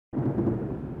Okay,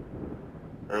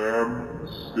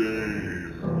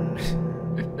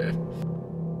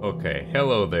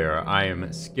 hello there, I am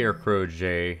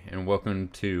ScarecrowJ, and welcome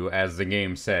to, as the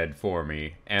game said for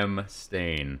me, M.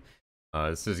 Stain.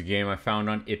 This is a game I found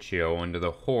on itch.io under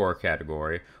the horror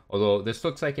category, although this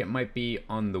looks like it might be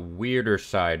on the weirder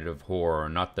side of horror,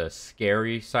 not the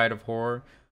scary side of horror,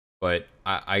 but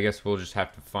I guess we'll just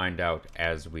have to find out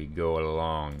as we go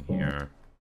along here.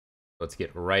 Let's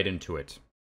get right into it.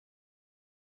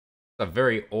 It's a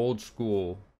very old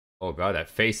school... Oh god, that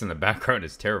face in the background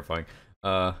is terrifying. It's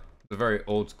a very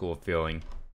old school feeling.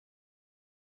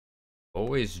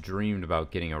 Always dreamed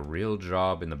about getting a real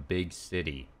job in the big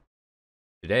city.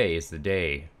 Today is the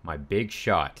day. My big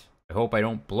shot. I hope I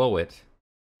don't blow it.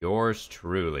 Yours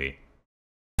truly.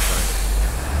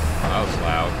 Oh, that was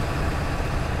loud.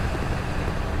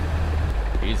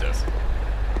 Jesus.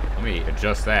 Let me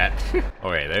adjust that.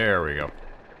 Okay, there we go.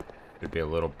 Could be a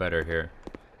little better here.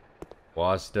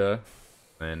 Wazda.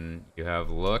 Then you have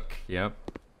Look. Yep.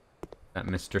 That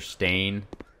Mr. Stain.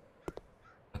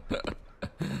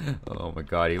 Oh my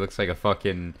god, he looks like a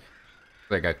fucking...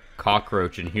 like a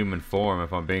cockroach in human form,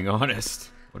 if I'm being honest.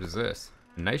 What is this?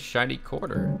 A nice shiny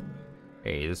quarter.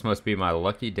 Hey, this must be my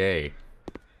lucky day.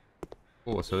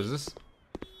 Cool, so is this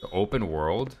the open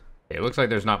world? Okay, it looks like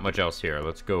there's not much else here.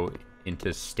 Let's go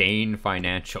into Stain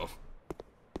Financial.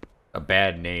 A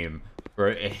bad name for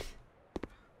it.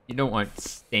 You don't want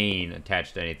stain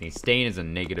attached to anything. Stain is a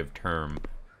negative term.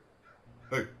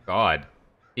 Hey. God.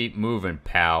 Keep moving,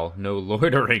 pal. No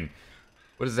loitering.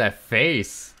 What is that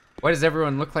face? Why does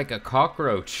everyone look like a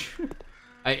cockroach?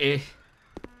 Like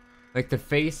the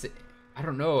face, I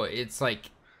don't know. It's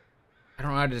like, I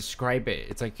don't know how to describe it.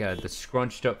 It's like the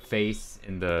scrunched up face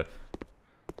and the,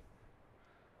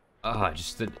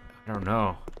 just the, I don't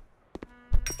know.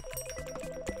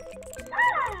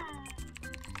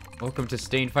 Welcome to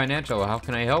Stain Financial. How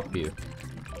can I help you?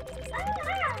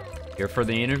 Here for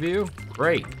the interview?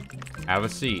 Great. Have a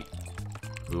seat.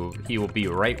 He will be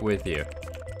right with you.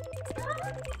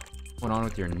 What's going on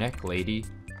with your neck, lady?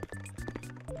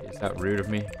 Is that rude of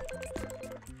me?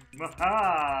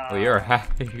 Oh, you're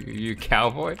you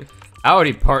cowboy?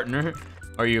 Howdy, partner.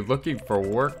 Are you looking for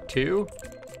work too?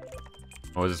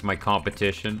 Oh, is this my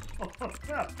competition?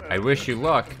 I wish you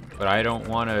luck, but I don't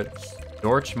want to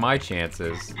dorch my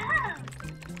chances.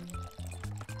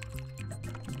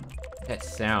 That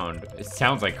sound. It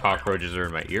sounds like cockroaches are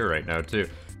in my ear right now, too.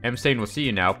 M. Stain will see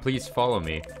you now. Please follow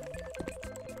me.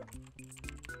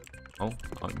 Oh,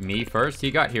 me first?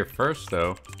 He got here first,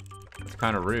 though. It's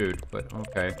kind of rude, but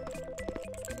okay.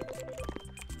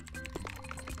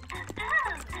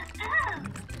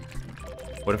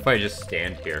 What if I just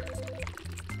stand here?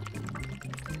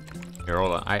 Here,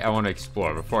 hold on. I want to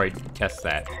explore before I test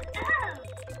that.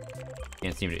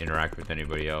 Can't seem to interact with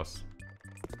anybody else.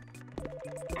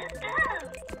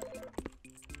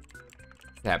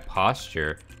 That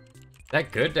posture. Is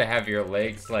that good to have your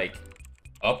legs, like,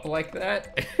 up like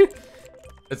that?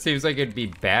 That seems like it'd be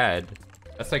bad.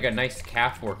 That's like a nice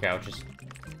calf workout. Just,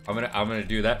 I'm gonna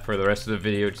do that for the rest of the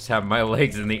video. Just have my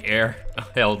legs in the air,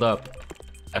 held up.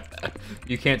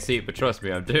 You can't see it, but trust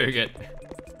me, I'm doing it.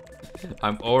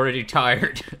 I'm already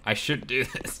tired. I should do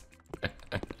this. Look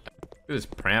at this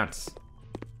prance.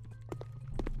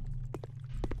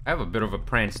 I have a bit of a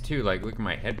prance too. Like, look at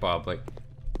my head bob. Like,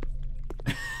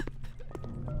 this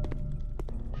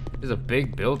is a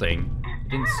big building. It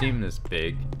didn't seem this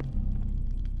big.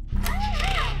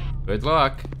 Good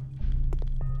luck.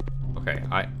 Okay,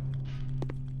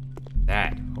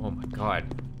 that. Oh my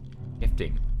god.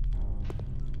 Gifting.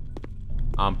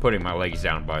 I'm putting my legs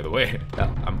down, by the way.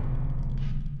 I'm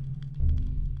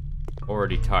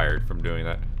already tired from doing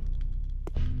that.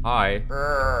 Hi.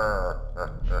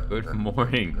 Good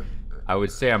morning. I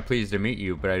would say I'm pleased to meet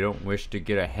you, but I don't wish to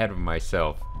get ahead of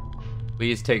myself.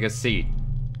 Please take a seat.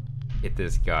 Hit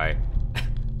this guy.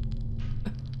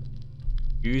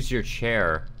 Use your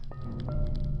chair.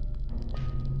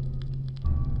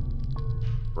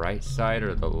 Right side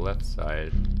or the left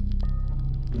side?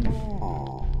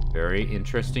 Very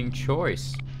interesting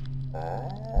choice.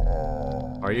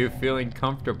 Are you feeling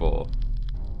comfortable?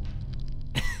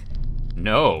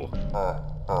 No.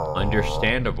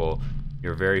 Understandable.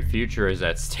 Your very future is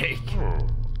at stake.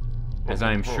 As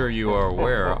I am sure you are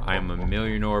aware, I am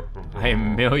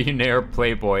millionaire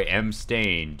playboy M.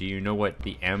 Stain. Do you know what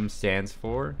the M stands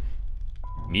for?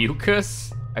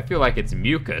 Mucus? I feel like it's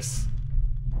mucus.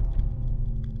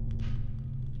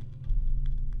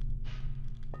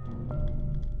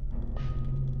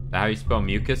 Is that how you spell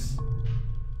mucus?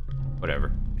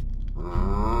 Whatever.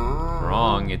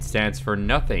 Wrong, it stands for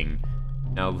nothing.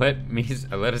 Now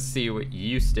let us see what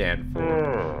you stand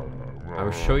for. I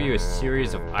will show you a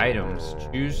series of items.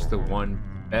 Choose the one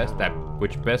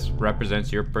which best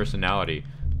represents your personality.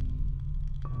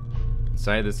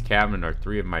 Inside this cabinet are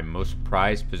 3 of my most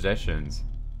prized possessions.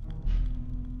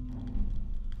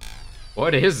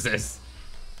 What is this?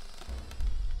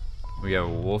 We have a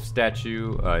wolf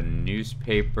statue, a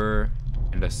newspaper,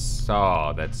 and a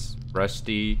saw that's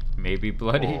rusty, maybe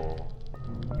bloody.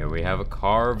 Here we have a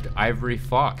carved ivory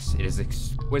fox. It is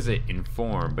exquisite in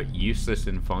form, but useless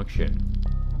in function.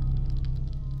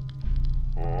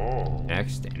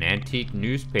 Next, an antique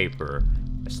newspaper.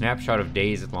 A snapshot of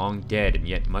days long dead, and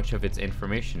yet much of its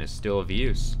information is still of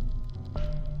use.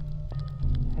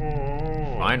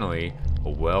 Finally, a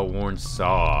well-worn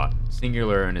saw.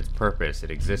 Singular in its purpose,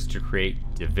 it exists to create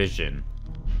division.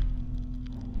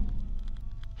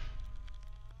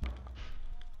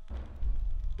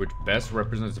 Which best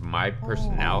represents my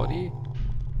personality?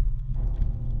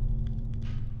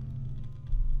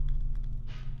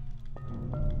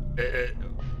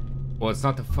 Well, it's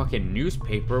not the fucking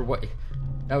newspaper. What?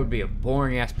 That would be a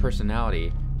boring-ass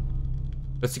personality.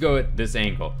 Let's go at this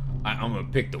angle. I'm gonna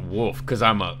pick the wolf, because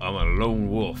I'm a lone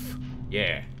wolf.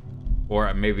 Yeah.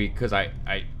 Or maybe because I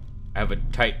have a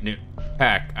tight-knit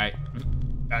pack. I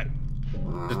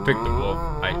just pick the wolf.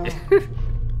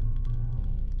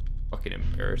 Fucking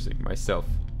embarrassing myself.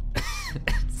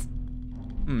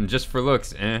 Just for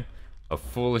looks, eh? A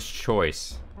foolish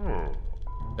choice.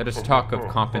 Let us talk of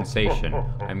compensation.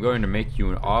 I'm going to make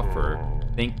you an offer.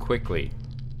 Think quickly.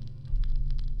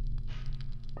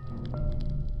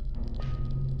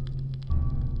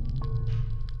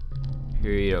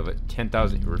 Period of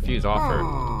 10,000. Refuse offer.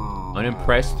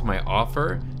 Unimpressed with my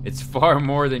offer? It's far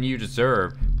more than you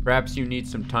deserve. Perhaps you need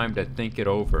some time to think it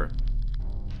over.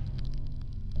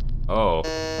 Oh.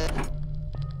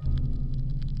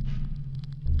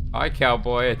 Hi,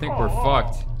 cowboy. I think we're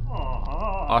fucked.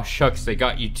 Aw, shucks, they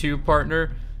got you too,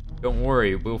 partner? Don't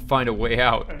worry, we'll find a way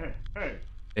out. They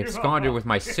absconded with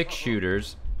my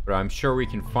 6-shooters, but I'm sure we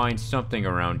can find something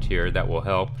around here that will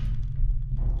help.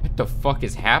 What the fuck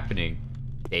is happening?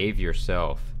 Save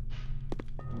yourself.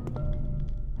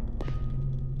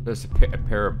 There's a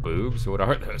pair of boobs? What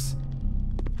are those?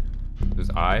 Those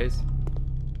eyes?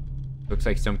 Looks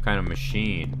like some kind of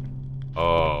machine.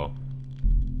 Oh.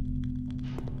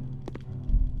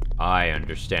 I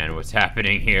understand what's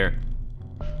happening here.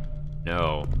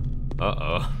 No.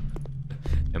 Uh-oh.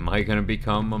 Am I gonna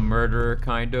become a murderer,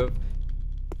 kind of?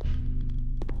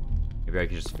 Maybe I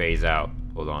can just phase out.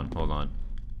 Hold on.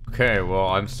 Okay, well,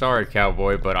 I'm sorry,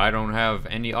 cowboy, but I don't have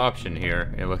any option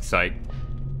here, it looks like.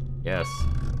 Yes.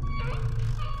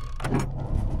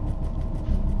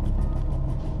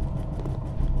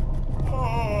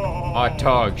 Hot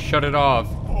dog, shut it off.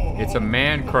 It's a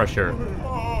man crusher.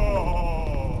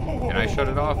 Can I shut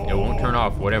it off? It won't turn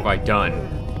off. What have I done?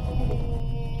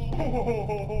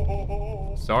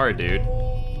 Sorry, dude.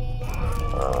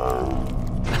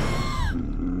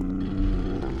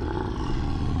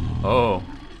 Oh.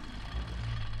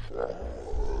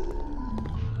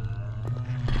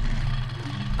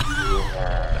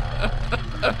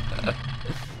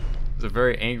 It's a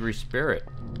very angry spirit.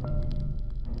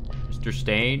 Mr.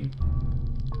 Stain?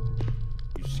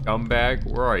 You scumbag?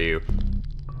 Where are you?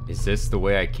 Is this the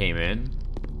way I came in?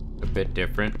 A bit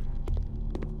different.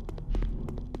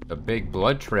 A big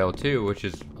blood trail too, which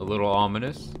is a little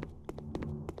ominous.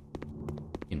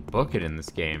 You can book it in this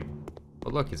game. Oh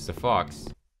look, it's the fox.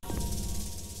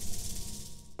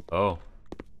 Oh.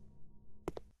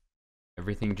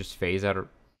 Everything just phased out of...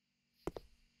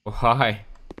 Oh, hi.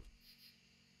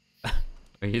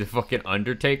 Are you the fucking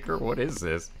Undertaker? What is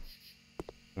this?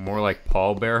 More like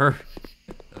pallbearer?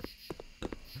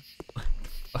 What the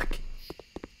fuck?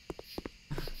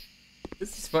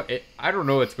 This is I don't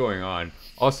know what's going on.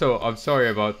 Also, I'm sorry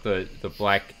about the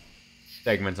black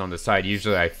segments on the side.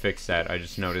 Usually I fix that. I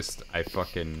just noticed I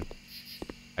didn't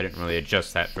really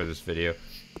adjust that for this video.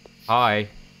 Hi.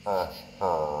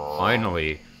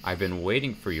 Finally, I've been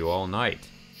waiting for you all night.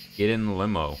 Get in the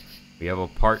limo. We have a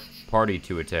party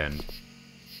to attend.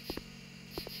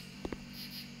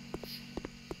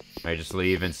 I just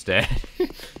leave instead.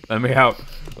 Let me out.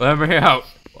 Let me out.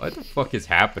 What the fuck is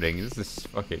happening? This is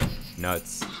fucking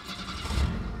nuts.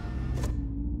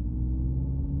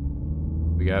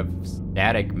 We have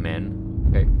static men.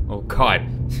 Okay. Oh god.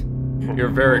 You're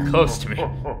very close to me.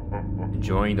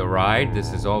 Enjoying the ride?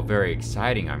 This is all very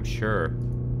exciting, I'm sure.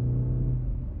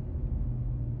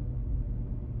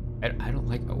 I don't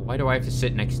like... Why do I have to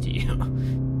sit next to you?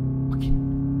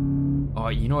 Fucking... Oh,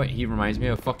 you know what he reminds me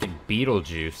of? Fucking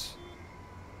Beetlejuice.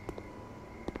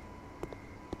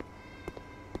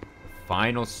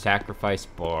 final sacrifice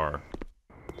bar.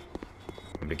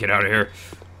 I'm gonna get out of here.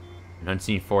 An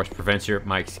unseen force prevents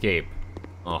my escape.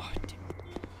 Oh, damn.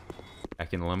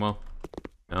 Back in the limo?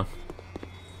 No?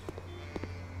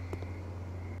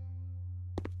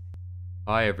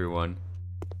 Hi, everyone.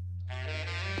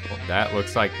 Well, that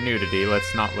looks like nudity.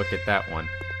 Let's not look at that one.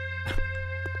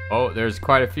 Oh, there's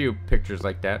quite a few pictures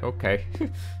like that. Okay.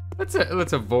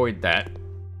 Let's avoid that.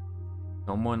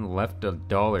 Someone left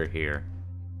 $1 here.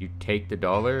 You take the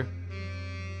 $1?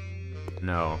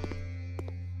 No.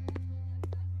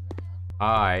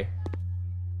 Hi.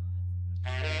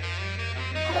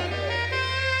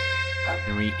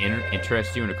 Can we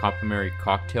interest you in a complimentary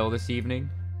cocktail this evening?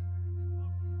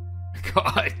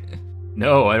 God.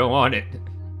 No, I don't want it.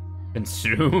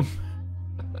 Consume.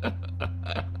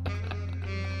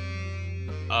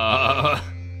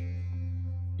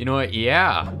 You know what?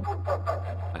 Yeah.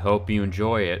 I hope you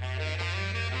enjoy it.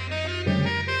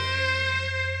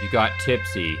 You got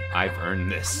tipsy. I've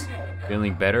earned this.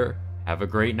 Feeling better? Have a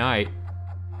great night.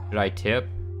 Should I tip?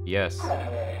 Yes.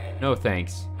 No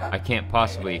thanks. I can't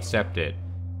possibly accept it.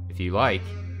 If you like,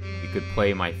 you could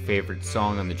play my favorite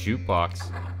song on the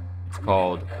jukebox. It's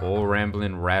called Ol'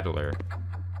 Ramblin' Rattler.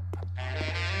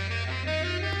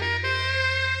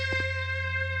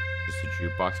 Does the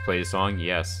jukebox play the song?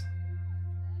 Yes.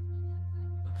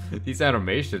 These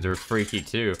animations are freaky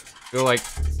too. I feel like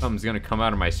something's gonna come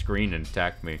out of my screen and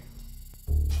attack me.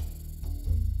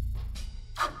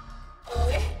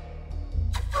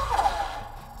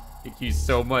 Thank you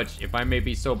so much. If I may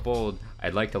be so bold,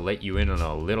 I'd like to let you in on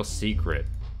a little secret.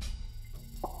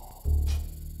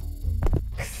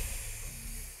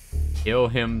 Kill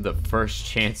him the first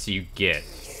chance you get.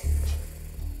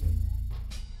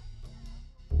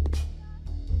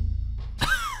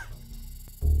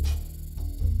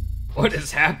 What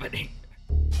is happening?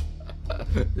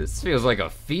 This feels like a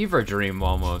fever dream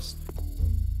almost.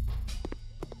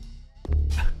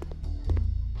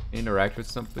 Interact with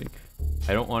something.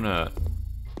 I don't want to...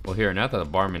 Well, here, now that the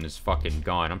barman is fucking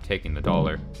gone, I'm taking the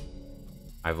 $1.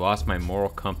 I've lost my moral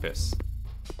compass.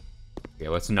 Okay,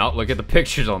 let's not look at the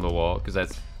pictures on the wall, because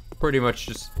that's pretty much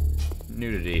just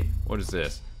nudity. What is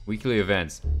this? Weekly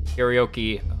events.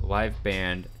 Karaoke, live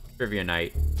band, trivia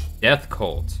night, death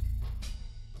cult,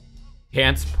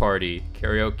 dance party,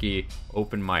 karaoke,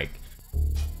 open mic.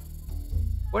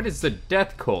 What is the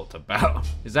death cult about?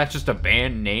 Is that just a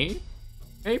band name?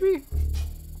 Maybe?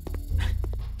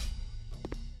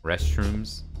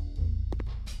 Restrooms.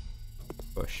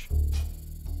 Push.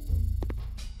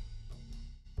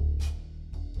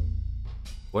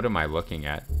 What am I looking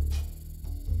at?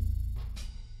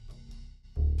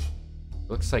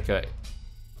 Looks like a... Is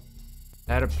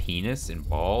that a penis and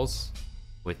balls?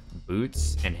 With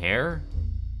boots and hair?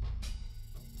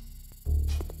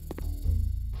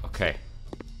 Okay.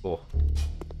 Cool.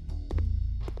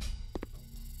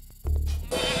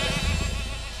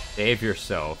 Save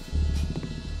yourself.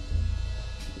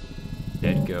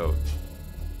 Dead goat.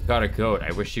 Got a goat.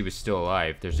 I wish he was still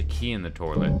alive. There's a key in the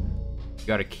toilet. You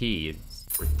got a key. It's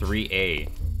for 3A.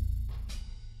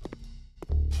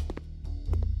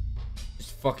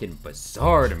 It's fucking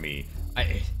bizarre to me.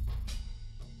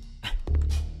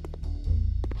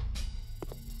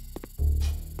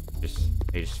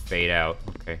 They just fade out.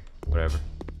 Okay, whatever.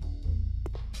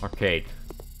 Arcade.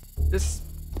 This...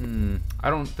 I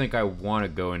don't think I want to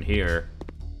go in here.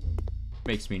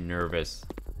 Makes me nervous.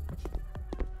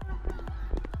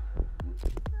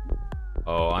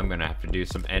 Oh, I'm gonna have to do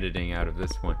some editing out of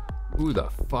this one. Who the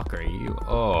fuck are you?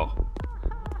 Oh.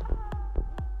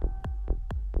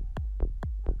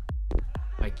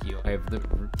 Like you. I have the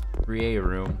 3A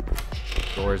room.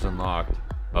 Door's unlocked.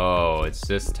 Oh, it's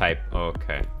this type.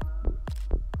 Okay.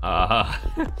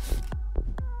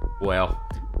 Well,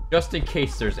 just in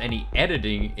case there's any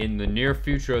editing in the near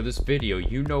future of this video,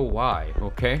 you know why,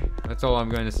 okay? That's all I'm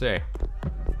going to say.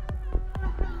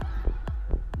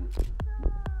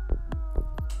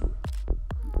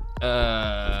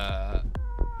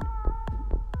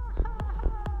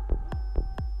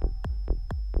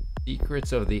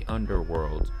 Secrets of the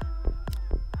Underworld.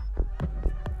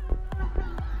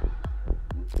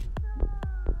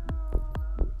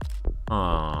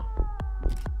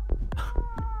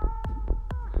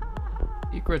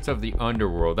 Secrets of the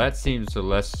Underworld. That seems the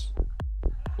less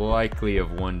likely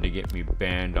of one to get me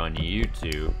banned on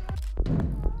YouTube.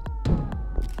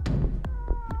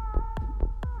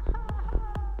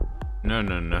 No,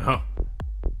 no, no.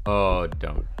 Oh,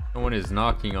 don't. Someone is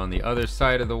knocking on the other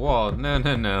side of the wall. No,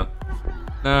 no, no.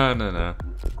 No, no, no.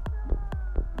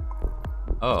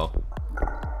 Oh.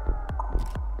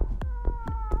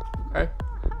 Okay.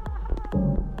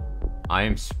 I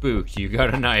am spooked. You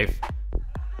got a knife.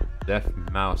 Left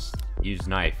mouse. Use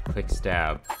knife. Click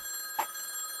stab.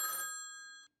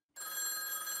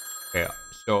 Okay,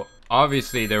 so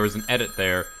obviously there was an edit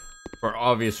there for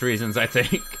obvious reasons, I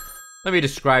think. Let me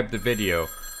describe the video.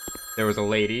 There was a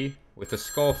lady with a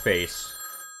skull face,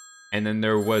 and then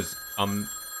there was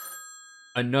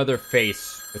another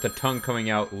face with a tongue coming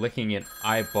out licking an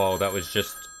eyeball that was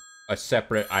just a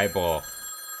separate eyeball.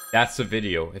 That's the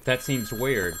video. If that seems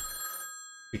weird,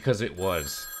 because it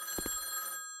was.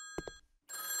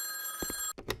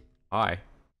 Hi.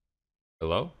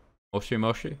 Hello? Moshi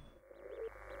Moshi?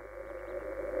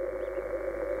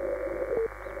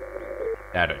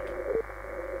 Static.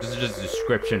 This is just a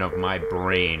description of my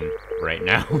brain right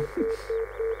now.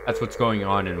 That's what's going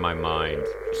on in my mind.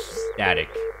 Just static.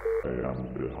 I am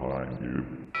behind you.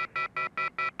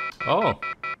 Oh,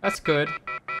 that's good.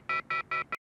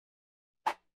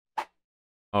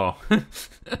 Oh.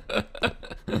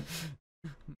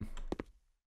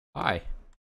 Hi.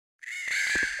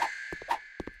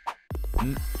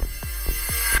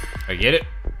 I get it.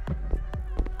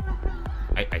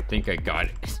 I think I got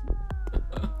it.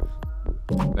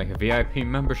 Like a VIP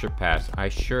membership pass. I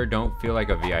sure don't feel like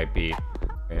a VIP.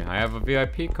 Okay, I have a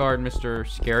VIP card, Mr.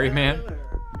 Scary Man.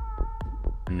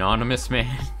 Anonymous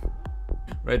Man.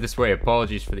 Right this way.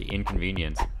 Apologies for the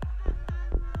inconvenience.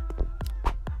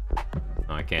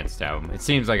 Oh, I can't stab him. It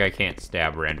seems like I can't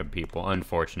stab random people,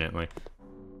 unfortunately.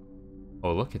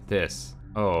 Oh, look at this.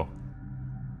 Oh.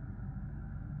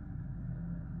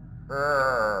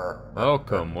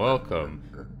 Welcome,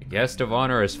 welcome. The guest of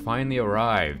honor has finally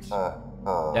arrived.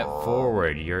 Step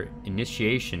forward. Your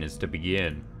initiation is to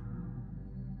begin.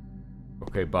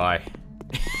 Okay, bye.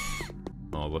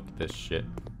 Oh, look at this shit.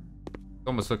 It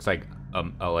almost looks like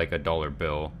a dollar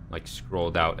bill, like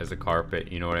scrolled out as a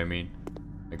carpet. You know what I mean?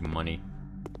 Like money.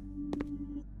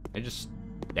 I just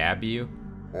stab you.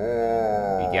 We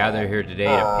gather here today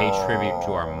to pay tribute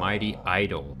to our mighty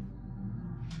idol.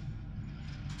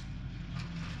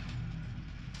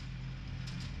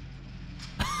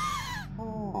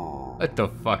 What the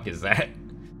fuck is that?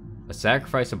 A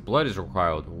sacrifice of blood is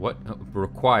required.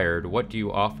 What do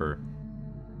you offer?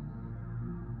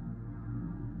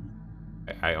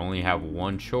 I only have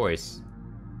one choice.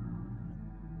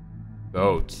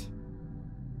 Goat.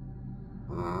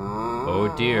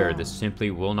 Oh dear, this simply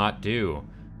will not do.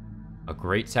 A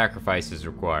great sacrifice is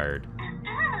required.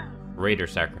 Greater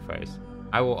sacrifice.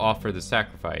 I will offer the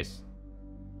sacrifice.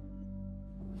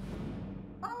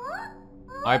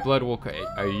 My blood will...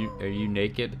 Are you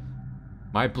naked?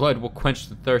 My blood will quench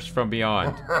the thirst from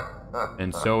beyond.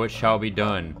 And so it shall be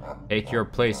done. Take your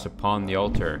place upon the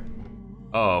altar.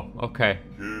 Oh, okay.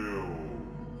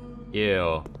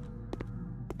 Ew.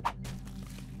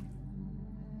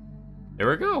 There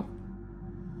we go.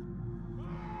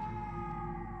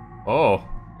 Oh,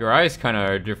 your eyes kind of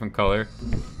are a different color.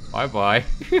 Bye-bye.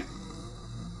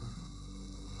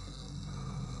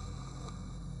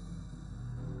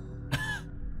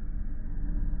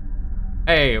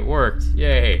 Hey, it worked.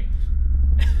 Yay.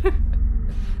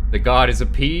 The god is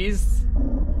appeased.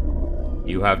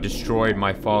 You have destroyed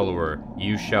my follower.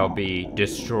 You shall be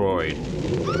destroyed.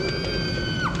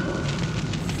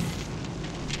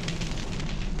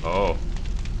 Oh.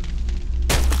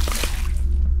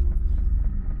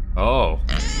 Oh.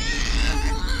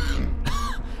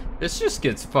 This just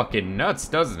gets fucking nuts,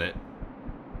 doesn't it?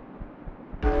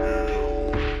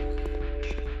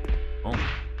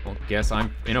 Guess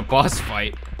I'm in a boss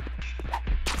fight.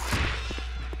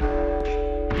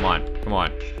 Come on, come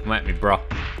on. Come at me, bro.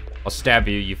 I'll stab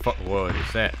you, you fuck. Whoa, what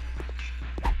is that?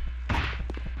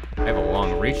 I have a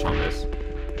long reach on this.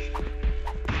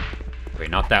 Wait,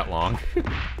 not that long. Do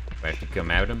I have to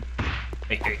come at him?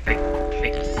 Hey, hey, hey,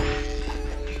 hey.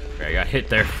 Okay, I got hit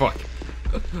there, fuck.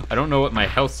 I don't know what my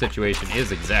health situation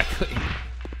is exactly.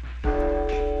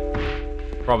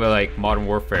 Probably like Modern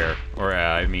Warfare, or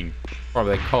I mean,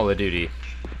 probably like Call of Duty.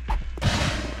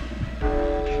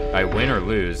 I win or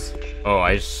lose? Oh,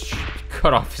 I just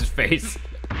cut off his face.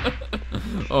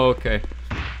 Oh, okay.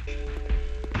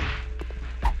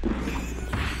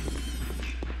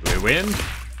 Do we win?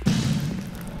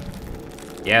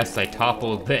 Yes, I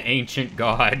toppled the ancient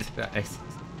god.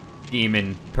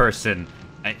 Demon person.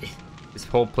 This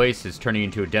whole place is turning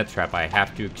into a death trap. I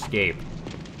have to escape.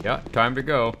 Yeah, time to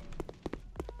go.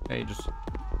 Hey, just...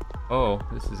 Oh,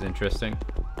 this is interesting.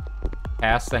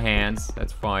 Pass the hands.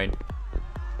 That's fine.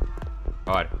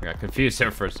 God, I got confused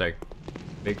there for a sec.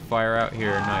 Big fire out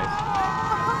here. Nice.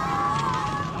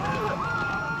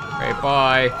 Okay,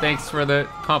 bye. Thanks for the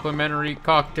complimentary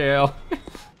cocktail.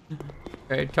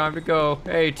 Okay, time to go.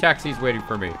 Hey, taxi's waiting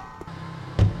for me.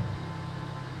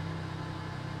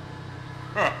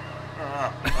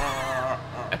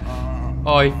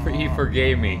 Oh, he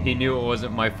forgave me. He knew it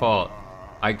wasn't my fault.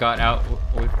 I got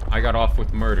off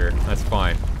with murder. That's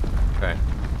fine. Okay.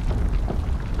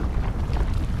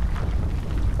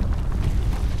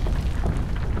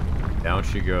 Down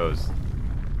she goes.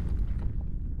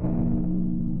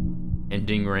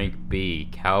 Ending rank B.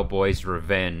 Cowboy's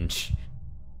Revenge.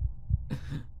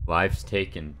 Lives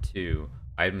taken 2.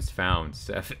 Items found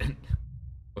 7.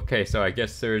 Okay, so I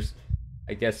guess there's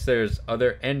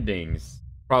other endings.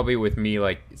 Probably with me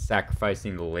like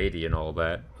sacrificing the lady and all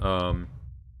that.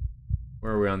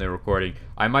 Where are we on the recording?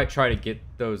 I might try to get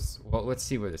those. Well, let's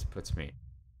see where this puts me.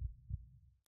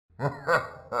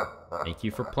 Thank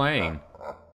you for playing.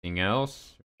 Anything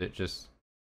else? It just...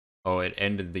 Oh, it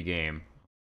ended the game.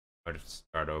 I'll just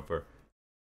start over.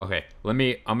 Okay,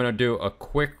 I'm gonna do a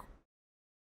quick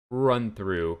run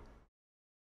through.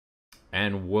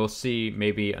 And we'll see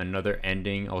maybe another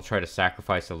ending. I'll try to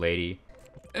sacrifice a lady.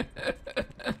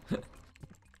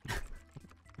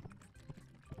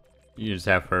 You just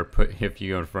have her if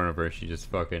you go in front of her, she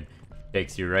just fucking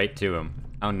takes you right to him.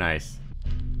 How nice.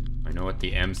 I know what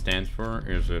the M stands for.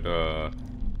 Is it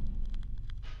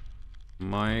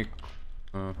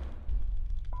micro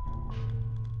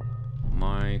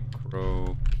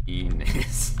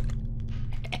penis?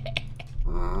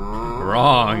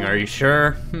 Wrong, are you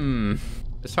sure?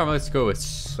 This time let's go with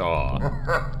Saw.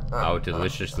 How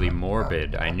deliciously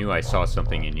morbid. I knew I saw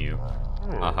something in you.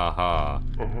 Ha ha ha.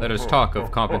 Let us talk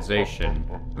of compensation.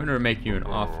 I'm gonna make you an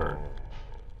offer.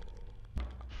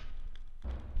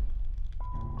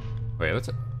 Wait, what's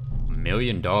 $1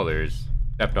 million?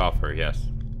 Accept offer, yes.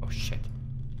 Oh shit.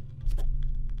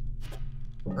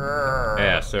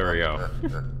 Yes, there we go.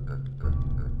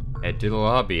 Head to the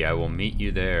lobby, I will meet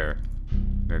you there.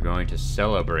 We're going to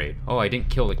celebrate. Oh, I didn't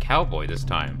kill the cowboy this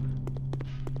time.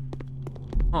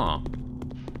 Huh.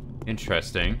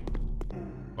 Interesting.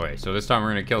 Okay, so this time we're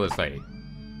gonna kill this lady.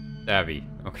 Savvy.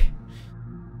 Okay.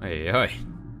 Hey, hey.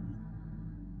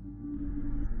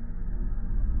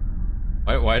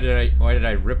 Why did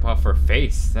I rip off her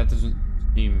face? That doesn't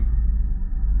seem...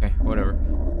 Okay, whatever.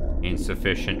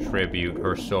 Insufficient tribute.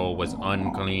 Her soul was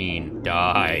unclean.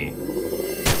 Die.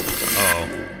 Uh-oh.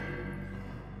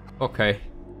 Okay.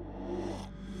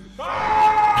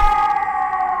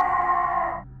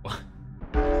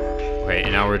 Okay,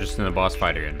 and now we're just in the boss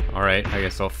fight again. Alright, I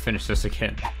guess I'll finish this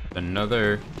again.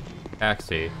 Another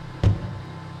taxi.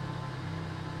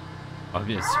 Oh,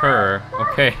 it's her.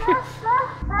 Okay.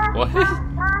 What?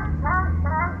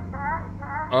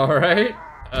 Alright.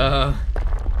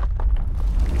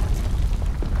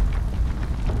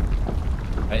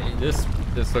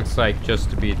 This looks like just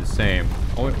to be the same.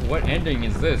 Oh, what ending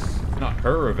is this? It's not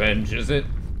her revenge, is it?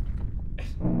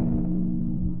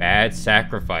 Bad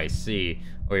sacrifice, C.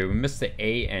 Okay, we missed the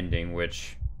A ending,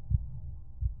 which...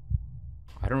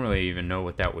 I don't really even know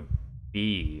what that would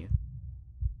be.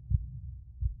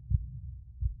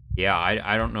 Yeah,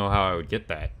 I don't know how I would get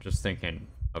that, just thinking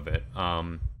of it.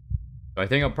 So I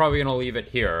think I'm probably gonna leave it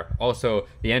here. Also,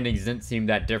 the endings didn't seem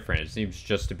that different. It seems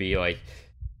just to be like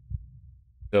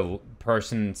the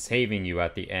person saving you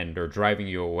at the end or driving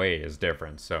you away is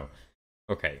different. So,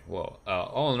 okay, well,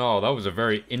 all in all, that was a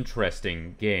very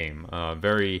interesting game.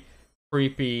 Very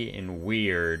creepy and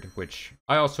weird, which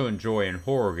I also enjoy in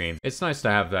horror games. It's nice to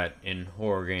have that in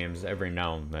horror games every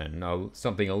now and then.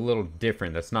 Something a little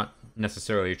different that's not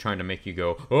necessarily trying to make you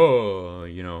go, oh,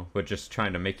 you know, but just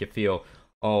trying to make you feel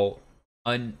all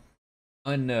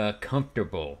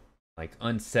uncomfortable, like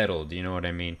unsettled, you know what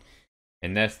I mean?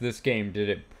 And this game did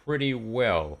it pretty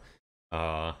well.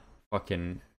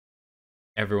 Fucking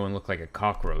everyone looked like a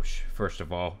cockroach, first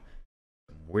of all.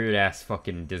 Weird ass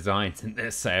fucking designs in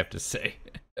this, I have to say.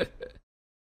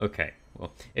 Okay,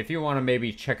 well, if you want to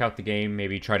maybe check out the game,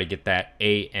 maybe try to get that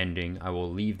A ending, I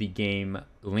will leave the game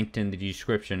linked in the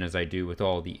description as I do with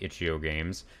all the Itch.io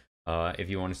games. If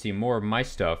you want to see more of my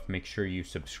stuff, make sure you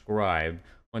subscribe.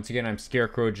 Once again, I'm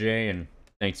ScarecrowJ, and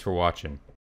thanks for watching.